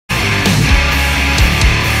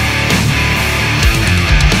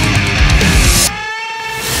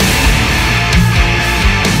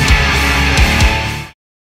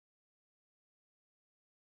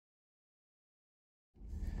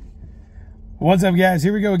What's up, guys?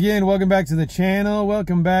 Here we go again. Welcome back to the channel.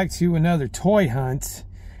 Welcome back to another toy hunt.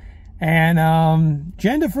 And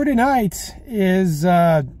agenda for tonight is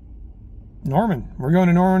Norman. We're going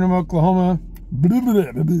to Norman, Oklahoma.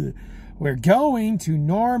 We're going to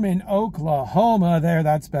Norman, Oklahoma. There,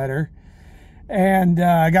 that's better. And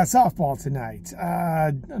I got softball tonight.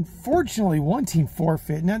 Unfortunately, one team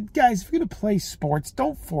forfeit. Now, guys, if you're going to play sports,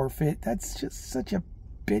 don't forfeit. That's just such a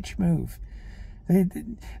bitch move.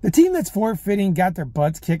 The team that's forfeiting got their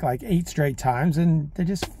butts kicked like 8 straight times, and they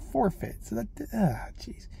just forfeit. So that,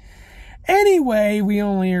 jeez. Anyway, we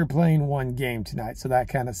only are playing one game tonight, so that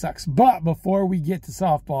kind of sucks. But before we get to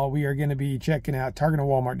softball, we are going to be checking out Target and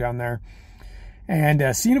Walmart down there and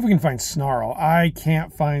seeing if we can find Snarl. I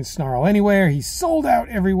can't find Snarl anywhere. He's sold out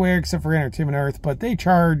everywhere except for Entertainment Earth, but they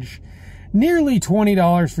charge nearly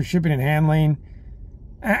 $20 for shipping and handling.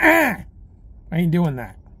 I ain't doing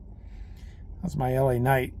that. That's my LA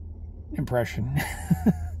Knight impression.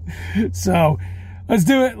 So let's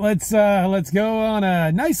do it. Let's go on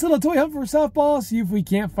a nice little toy hunt for softball. See if we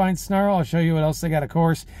can't find Snarl. I'll show you what else they got, of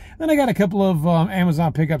course. Then I got a couple of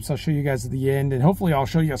Amazon pickups I'll show you guys at the end, and hopefully I'll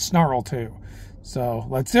show you a Snarl too. So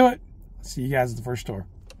let's do it. See you guys at the first store.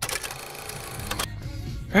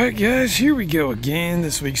 All right, guys, here we go again.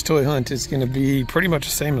 This week's toy hunt is going to be pretty much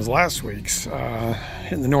the same as last week's.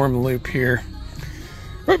 Hitting the Norman loop here.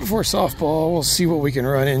 Right before softball, we'll see what we can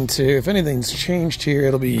run into. If anything's changed here,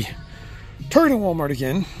 it'll be Target and Walmart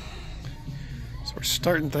again. So we're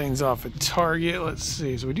starting things off at Target. Let's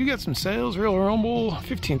see. So we do got some sales. Real Rumble,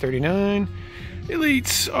 $15.39.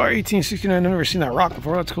 Elites are $18.69. I've never seen that rock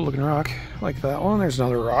before. That's a cool looking rock. I like that one. There's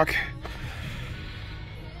another rock.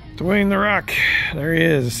 Dwayne the Rock. There he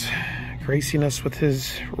is, gracing us with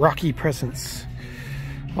his rocky presence.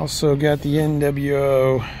 Also got the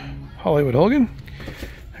NWO Hollywood Hogan.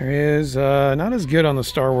 There he is. Not as good on the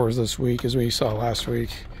Star Wars this week as we saw last week.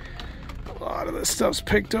 A lot of this stuff's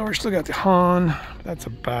picked over. Still got the Han. That's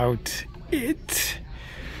about it.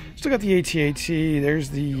 Still got the AT-AT. There's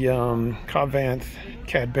the Cobb Vanth,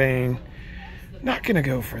 Cad Bane. Not gonna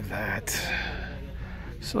go for that.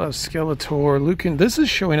 Still have Skeletor. Lucan. This is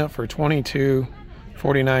showing up for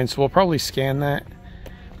 $22.49, so we'll probably scan that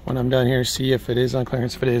when I'm done here. See if it is on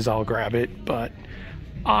clearance. If it is, I'll grab it. But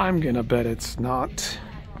I'm gonna bet it's not.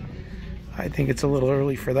 I think it's a little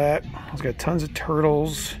early for that. I've got tons of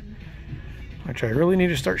turtles, which I really need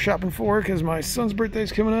to start shopping for because my son's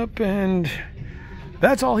birthday's coming up, and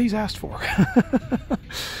that's all he's asked for.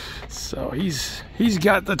 So he's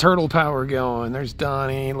got the turtle power going. There's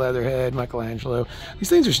Donnie, Leatherhead, Michelangelo. These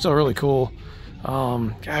things are still really cool.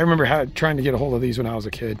 I remember trying to get a hold of these when I was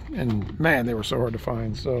a kid, and man, they were so hard to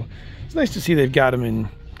find. So it's nice to see they've got them in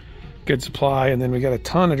good supply. And then we got a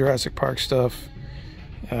ton of Jurassic Park stuff.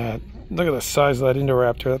 Look at the size of that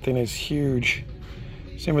Indoraptor. That thing is huge.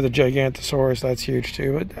 Same with the Gigantosaurus. That's huge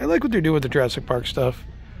too. But I like what they're doing with the Jurassic Park stuff.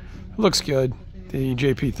 It looks good. The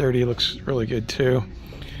JP30 looks really good too.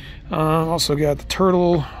 Also got the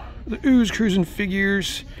Turtle, the Ooze Cruising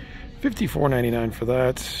figures. $54.99 for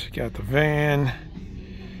that. Got the van.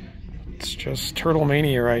 It's just Turtle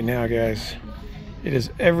Mania right now, guys. It is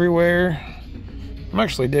everywhere. I'm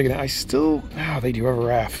actually digging it. I still... Oh, they do have a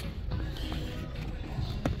RAF.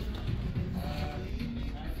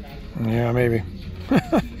 Yeah, maybe.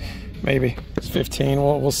 Maybe. It's 15.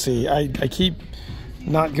 We'll see. I keep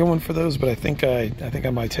not going for those, but I think I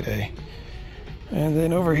might today. And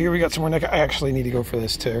then over here we got some more NECA. I actually need to go for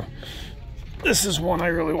this too. This is one I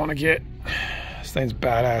really want to get. This thing's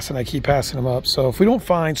badass, and I keep passing them up. So if we don't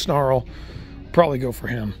find Snarl, probably go for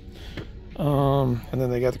him. And then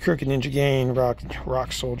they got the Crooked Ninja Gang,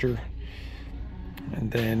 Rock Soldier. And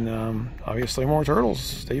then, obviously, more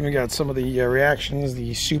turtles. They even got some of the reactions,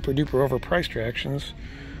 the super duper overpriced reactions.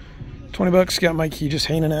 20 bucks. Got my key just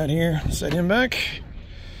hanging out here. Set him back.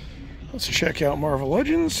 Let's check out Marvel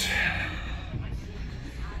Legends.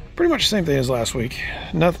 Pretty much the same thing as last week.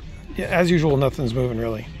 As usual, nothing's moving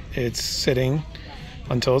really. It's sitting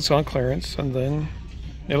until it's on clearance, and then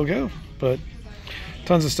it'll go. But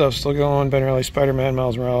tons of stuff still going. Ben Reilly, Spider-Man,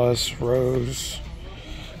 Miles Morales, Rose,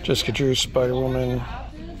 Jessica Drew, Spider-Woman,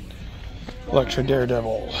 Electra,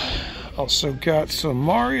 Daredevil. Also got some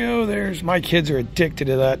Mario. My kids are addicted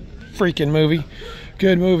to that freaking movie.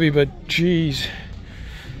 Good movie, but geez,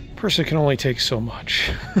 person can only take so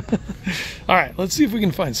much. All right, let's see if we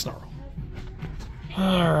can find Snarl.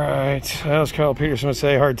 All right, as Kyle Peterson would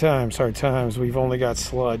say, hard times, hard times. We've only got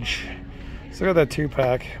sludge. So got that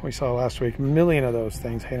 2-pack we saw last week. A million of those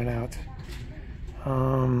things hanging out.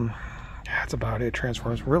 That's about it.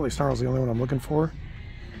 Transformers. Really, Snarl's the only one I'm looking for.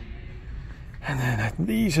 And then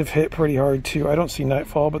these have hit pretty hard too. I don't see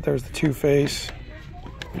Nightfall, but there's the Two-Face.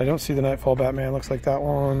 I don't see the Nightfall Batman. Looks like that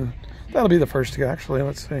one. That'll be the first to go, actually.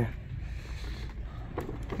 Let's see.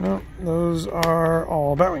 No, those are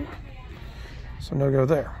all Batwing. So no go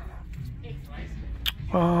there.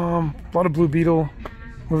 A lot of Blue Beetle.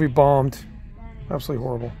 Movie bombed. Absolutely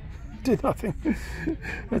horrible. Did nothing.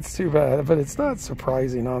 That's too bad. But it's not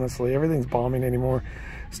surprising, honestly. Everything's bombing anymore.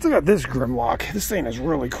 Still got this Grimlock. This thing is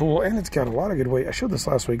really cool. And it's got a lot of good weight. I showed this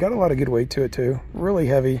last week. Got a lot of good weight to it, too. Really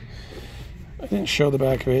heavy. I didn't show the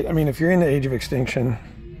back of it. I mean, if you're in the Age of Extinction,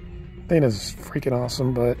 thing is freaking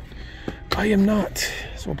awesome. But I am not.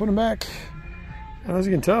 So we'll put him back. And as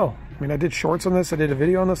you can tell, I mean, I did shorts on this. I did a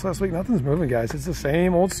video on this last week. Nothing's moving, guys. It's the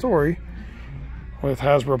same old story with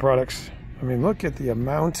Hasbro products. I mean, look at the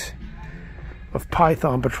amount of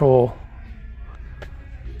Python Patrol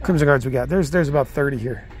Crimson Guards we got. There's about 30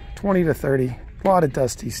 here. 20 to 30. A lot of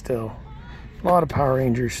Dusty still. A lot of Power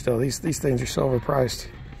Rangers still. These things are so overpriced.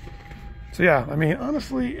 So yeah, I mean,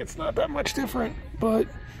 honestly, it's not that much different, but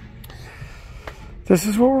this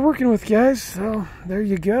is what we're working with, guys. So there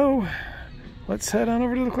you go. Let's head on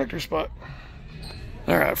over to the collector spot.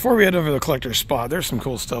 All right, before we head over to the collector spot, there's some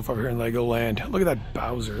cool stuff over here in Legoland. Look at that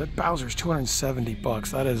Bowser. That Bowser's 270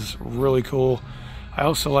 bucks. That is really cool. I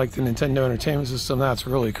also like the Nintendo Entertainment System. That's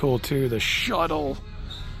really cool too. The shuttle.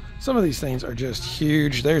 Some of these things are just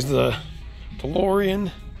huge. There's the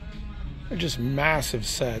DeLorean. They're just massive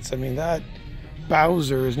sets. I mean, that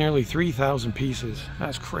Bowser is nearly 3,000 pieces.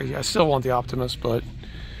 That's crazy. I still want the Optimus, but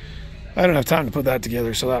I don't have time to put that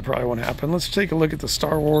together, so that probably won't happen. Let's take a look at the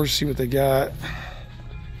Star Wars, see what they got.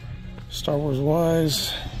 Star Wars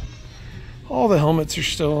wise, all the helmets are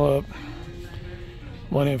still up.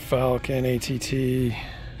 Millennium Falcon, ATT. These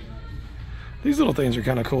little things are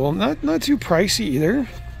kind of cool. Not too pricey either.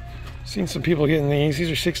 Seen some people getting these.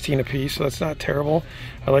 These are 16 a piece, so that's not terrible.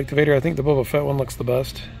 I like the Vader. I think the Boba Fett one looks the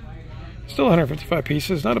best. Still 155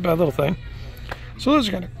 pieces. Not a bad little thing. So those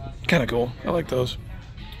are kind of cool. I like those.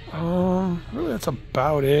 Really, that's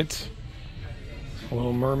about it. A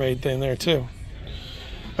little mermaid thing there too.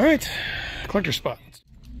 All right, collector spot.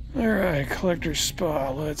 All right, collector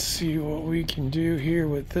spot. Let's see what we can do here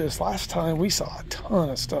with this. Last time we saw a ton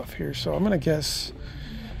of stuff here, so I'm gonna guess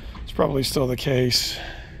it's probably still the case.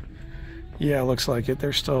 Yeah, it looks like it.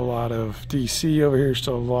 There's still a lot of DC over here,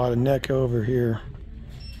 still a lot of NECA over here.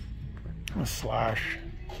 A Slash.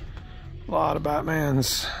 A lot of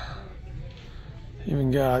Batmans.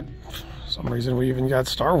 Even got, for some reason, we even got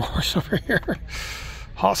Star Wars over here.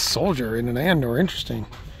 Hoss Soldier in an Andor, interesting.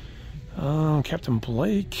 Captain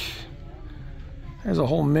Blake. There's a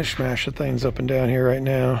whole mishmash of things up and down here right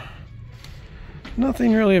now.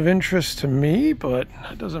 Nothing really of interest to me, but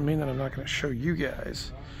that doesn't mean that I'm not going to show you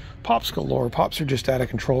guys. Pops galore. Pops are just out of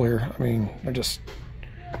control here. I mean, they're just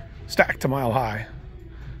stacked a mile high.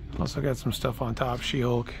 Also got some stuff on top.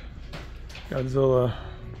 She-Hulk, Godzilla,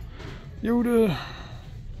 Yoda,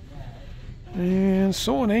 and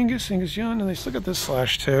so on Angus Young, and they still got this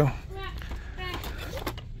Slash too.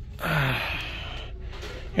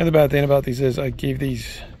 And the bad thing about these is I gave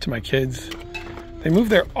these to my kids. They move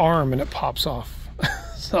their arm and it pops off.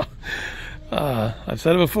 So I've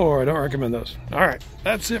said it before, I don't recommend those. All right,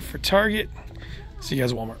 that's it for Target. See you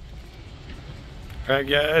guys at Walmart. All right,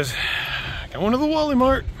 guys, going to the Wally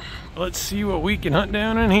Mart. Let's see what we can hunt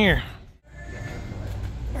down in here.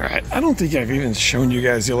 All right, I don't think I've even shown you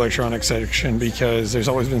guys the electronics section because there's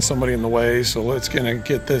always been somebody in the way, so let's gonna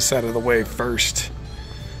get this out of the way first.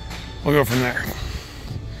 We'll go from there.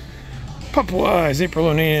 Pup-wise, April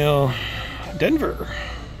O'Neil, Denver,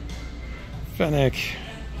 Fennec.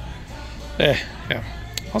 Yeah.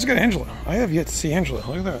 Also got Angela. I have yet to see Angela.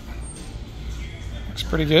 Look at that. Looks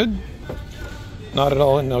pretty good. Not at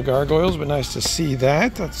all in no gargoyles, but nice to see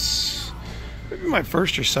that. That's maybe my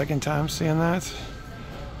first or second time seeing that.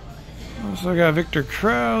 Also got Victor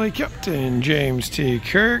Crowley, Captain James T.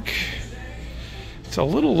 Kirk. It's a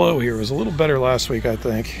little low here. It was a little better last week, I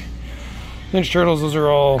think. Ninja Turtles, those are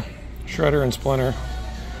all Shredder and Splinter.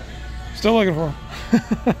 Still looking for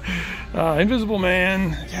them. Invisible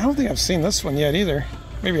Man. Yeah, I don't think I've seen this one yet either.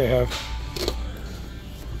 Maybe I have.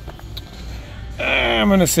 I'm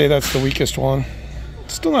going to say that's the weakest one.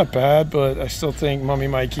 It's still not bad, but I still think Mummy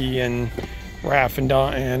Mikey and Raph and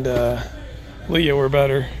Don and Leo were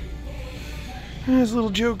better. There's little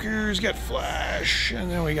Jokers, got Flash,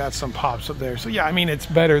 and then we got some Pops up there. So yeah, I mean, it's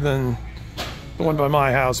better than the one by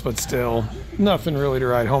my house, but still nothing really to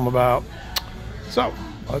write home about. So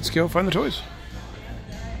let's go find the toys.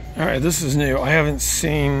 All right, this is new. I haven't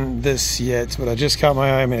seen this yet, but I just caught my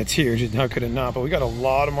eye. I mean, it's here. How could it not? But we got a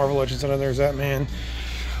lot of Marvel Legends under there. There's that man.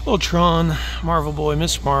 Ultron, Marvel Boy,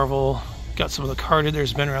 Miss Marvel. Got some of the carded.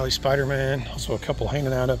 There's Ben Reilly Spider-Man. Also a couple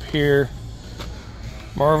hanging out up here.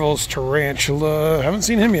 Marvel's Tarantula. Haven't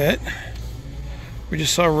seen him yet. We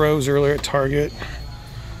just saw Rose earlier at Target.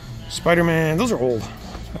 Spider-Man. Those are old.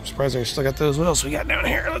 I'm surprised I still got those. What else we got down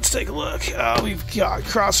here? Let's take a look. We've got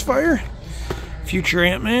Crossfire. Future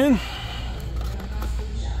Ant-Man.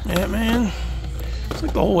 Ant-Man. It's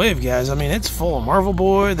like the whole wave, guys. I mean, it's full. Marvel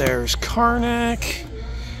Boy. There's Karnak.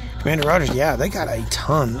 Commander Rogers. Yeah, they got a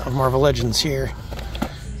ton of Marvel Legends here.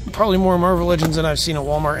 Probably more Marvel Legends than I've seen at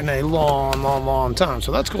Walmart in a long time.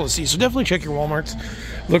 So that's cool to see. So definitely check your Walmarts.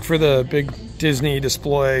 Look for the big Disney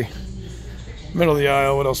display. Middle of the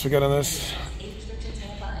aisle. What else we got on this?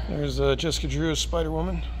 There's Jessica Drew as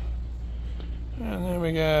Spider-Woman. And then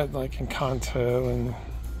we got like Encanto and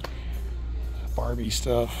Barbie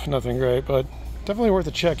stuff. Nothing great, but definitely worth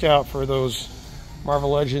a check out for those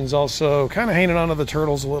Marvel Legends. Also kind of hanging on to the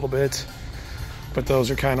Turtles a little bit, but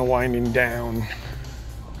those are kind of winding down,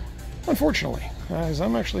 unfortunately, as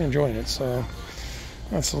I'm actually enjoying it, so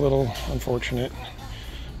that's a little unfortunate.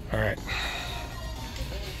 All right.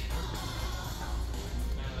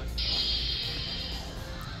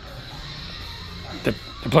 They're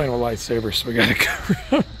playing with lightsabers, so we gotta go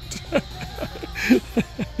around.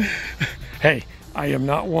 Hey, I am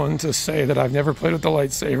not one to say that I've never played with the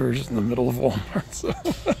lightsabers in the middle of Walmart, so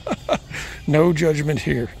no judgment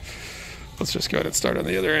here. Let's just go ahead and start on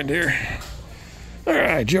the other end here. All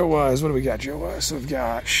right, Joe Wise, what do we got, Joe Wise? So we've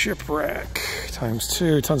got Shipwreck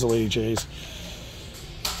 ×2, tons of Lady J's.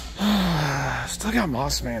 Still got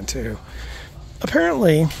Moss Man too.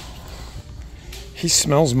 Apparently, he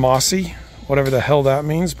smells mossy, whatever the hell that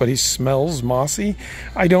means, but he smells mossy.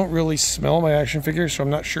 I don't really smell my action figures, so I'm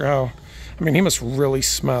not sure how. I mean, he must really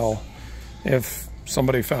smell if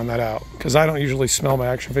somebody found that out, because I don't usually smell my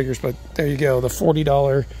action figures, but there you go, the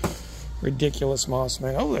 $40 ridiculous Moss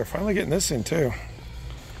Man. Oh, they're finally getting this in too.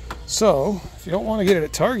 So, if you don't want to get it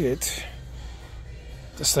at Target,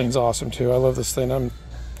 this thing's awesome too. I love this thing. I'm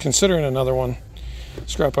considering another one.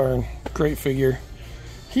 Scrap Iron, great figure.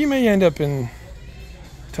 He may end up in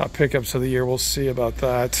top pickups of the year. We'll see about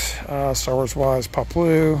that. Star Wars wise, Pop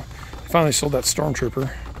Blue. Finally sold that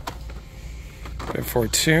Stormtrooper. We have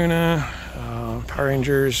Fortuna, Power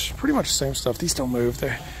Rangers, pretty much the same stuff. These don't move.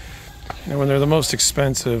 They're, you know, when they're the most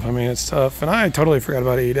expensive, I mean, it's tough. And I totally forgot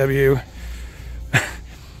about AEW.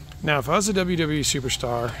 Now, if I was a WWE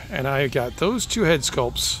superstar and I got those two head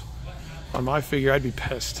sculpts on my figure, I'd be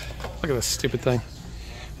pissed. Look at this stupid thing.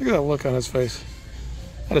 Look at that look on his face.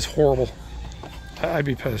 That is horrible. I'd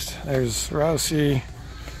be pissed. There's Rousey.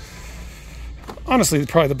 Honestly,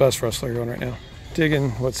 probably the best wrestler going right now.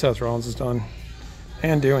 Digging what Seth Rollins has done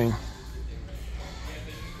and doing.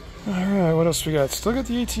 All right, what else we got? Still got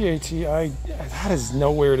the AT-AT. That is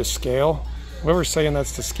nowhere to scale. Whoever's saying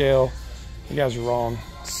that's to scale, you guys are wrong.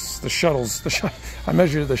 It's the shuttles. I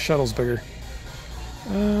measured the shuttles bigger.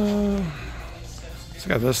 So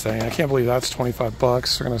got this thing. I can't believe that's 25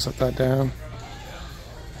 bucks. We're gonna set that down.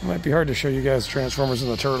 It might be hard to show you guys Transformers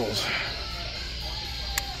and the Turtles.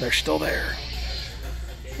 They're still there.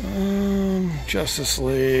 Justice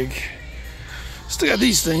League. Still got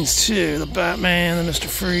these things too. The Batman, the Mr.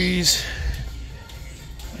 Freeze.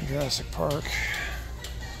 Jurassic Park.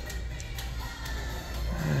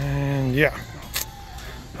 And yeah.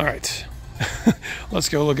 All right. Let's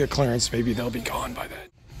go look at clearance. Maybe they'll be gone by then.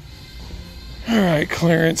 All right,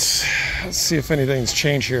 clearance. Let's see if anything's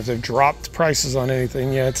changed here, if they've dropped prices on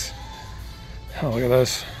anything yet. Oh, look at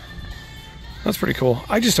this. That's pretty cool.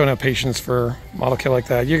 I just don't have patience for model kit like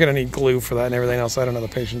that. You're going to need glue for that and everything else. I don't have the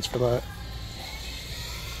patience for that.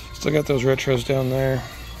 Still got those retros down there.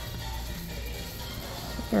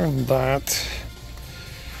 Other than that,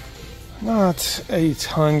 not a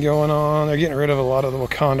ton going on. They're getting rid of a lot of the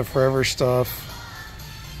Wakanda Forever stuff.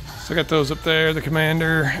 Still got those up there, the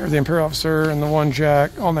Commander, or the Imperial Officer, and the One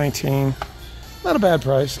Jack, all 19. Not a bad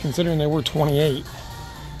price, considering they were 28.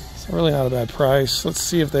 So really not a bad price. Let's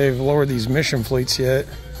see if they've lowered these mission fleets yet.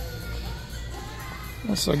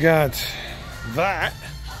 Also got that.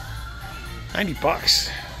 90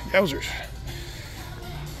 bucks. Yowzers.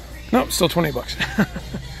 Nope, still 20 bucks.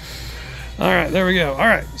 All right, there we go. All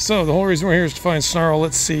right, so the whole reason we're here is to find Snarl.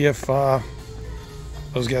 Let's see if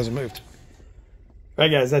those guys have moved. All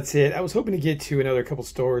right, guys, that's it. I was hoping to get to another couple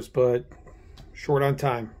stores, but short on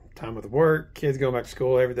time. Time with work, kids going back to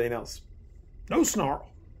school, everything else. No Snarl.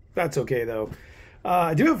 That's okay, though.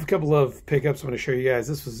 I do have a couple of pickups I'm going to show you guys.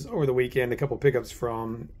 This was over the weekend, a couple pickups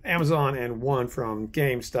from Amazon and one from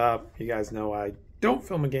GameStop. You guys know I don't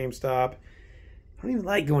film at GameStop. I don't even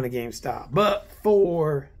like going to GameStop, but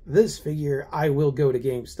for this figure, I will go to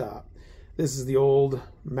GameStop. This is the old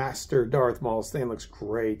Master Darth Maul. This thing looks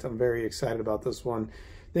great. I'm very excited about this one.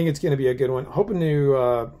 I think it's going to be a good one. Hoping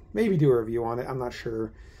to maybe do a review on it. I'm not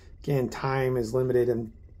sure. Again, time is limited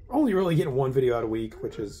and only really getting one video out a week,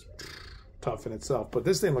 which is tough in itself. But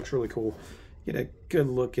this thing looks really cool. Get a good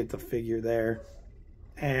look at the figure there.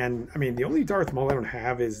 And, I mean, the only Darth Maul I don't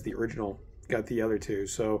have is the original. Got the other two.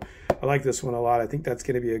 So, I like this one a lot. I think that's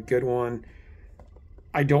going to be a good one.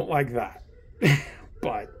 I don't like that.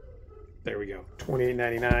 But, there we go.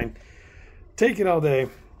 $28.99. Take it all day.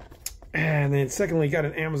 And then, secondly, got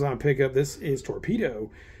an Amazon pickup. This is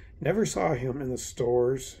Torpedo. Never saw him in the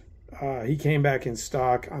stores. He came back in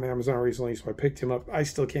stock on Amazon recently, so I picked him up. I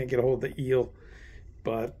still can't get a hold of the eel.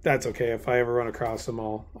 But that's okay. If I ever run across them,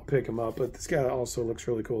 I'll pick them up. But this guy also looks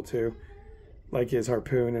really cool too. Like his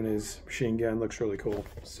harpoon and his machine gun looks really cool.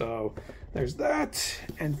 So there's that.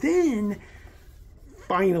 And then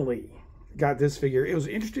finally got this figure. It was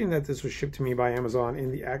interesting that this was shipped to me by Amazon in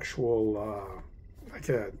the actual like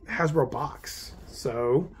a Hasbro box.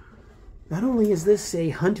 So not only is this a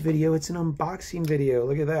hunt video, it's an unboxing video.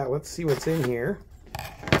 Look at that. Let's see what's in here.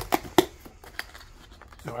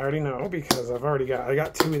 Now, I already know because I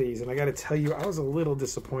got two of these, and I got to tell you, I was a little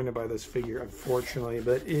disappointed by this figure, unfortunately,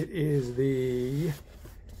 but it is the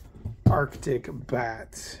Arctic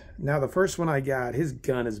Bat. Now, the first one I got, his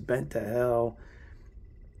gun is bent to hell.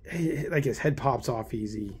 Like, his head pops off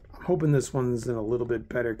easy. I'm hoping this one's in a little bit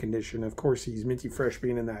better condition. Of course, he's minty fresh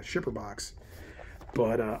being in that shipper box,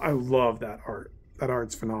 but I love that art. That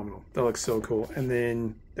art's phenomenal. That looks so cool. And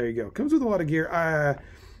then, there you go. Comes with a lot of gear.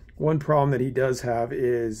 One problem that he does have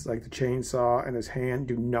is like the chainsaw and his hand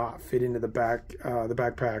do not fit into the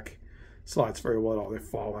backpack slots very well at all. They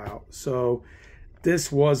fall out. So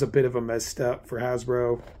this was a bit of a misstep for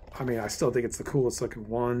Hasbro. I mean, I still think it's the coolest looking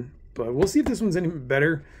one, but we'll see if this one's any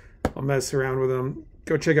better. I'll mess around with them.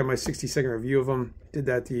 Go check out my 60-second review of them. Did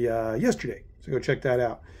that yesterday, so go check that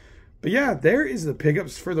out. But yeah, there is the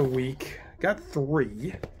pickups for the week. Got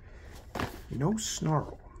 3. No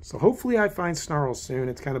Snarl. So hopefully I find Snarl soon.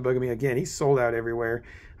 It's kind of bugging me again. He's sold out everywhere.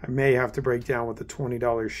 I may have to break down with the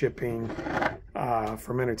 $20 shipping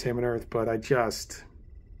from Entertainment Earth, but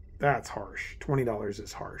that's harsh. $20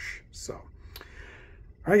 is harsh. So, all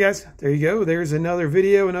right, guys, there you go. There's another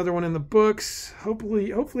video, another one in the books.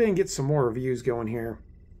 Hopefully I can get some more reviews going here.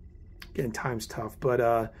 Again, time's tough, but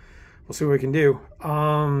we'll see what we can do.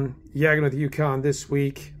 Yagging with Yukon this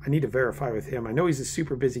week. I need to verify with him. I know he's a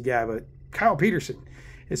super busy guy, but Kyle Peterson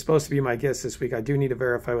is supposed to be my guest this week. I do need to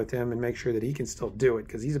verify with him and make sure that he can still do it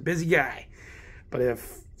because he's a busy guy. But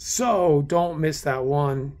if so, don't miss that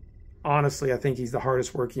one. Honestly, I think he's the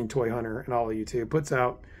hardest working toy hunter in all of YouTube. Puts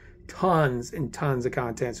out tons and tons of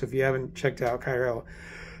content. So if you haven't checked out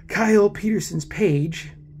Kyle Peterson's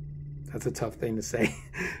page, that's a tough thing to say.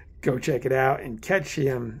 Go check it out and catch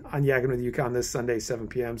him on Yagging with Yukon this Sunday, 7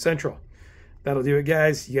 p.m. Central. That'll do it,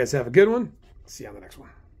 guys. You guys have a good one. See you on the next one.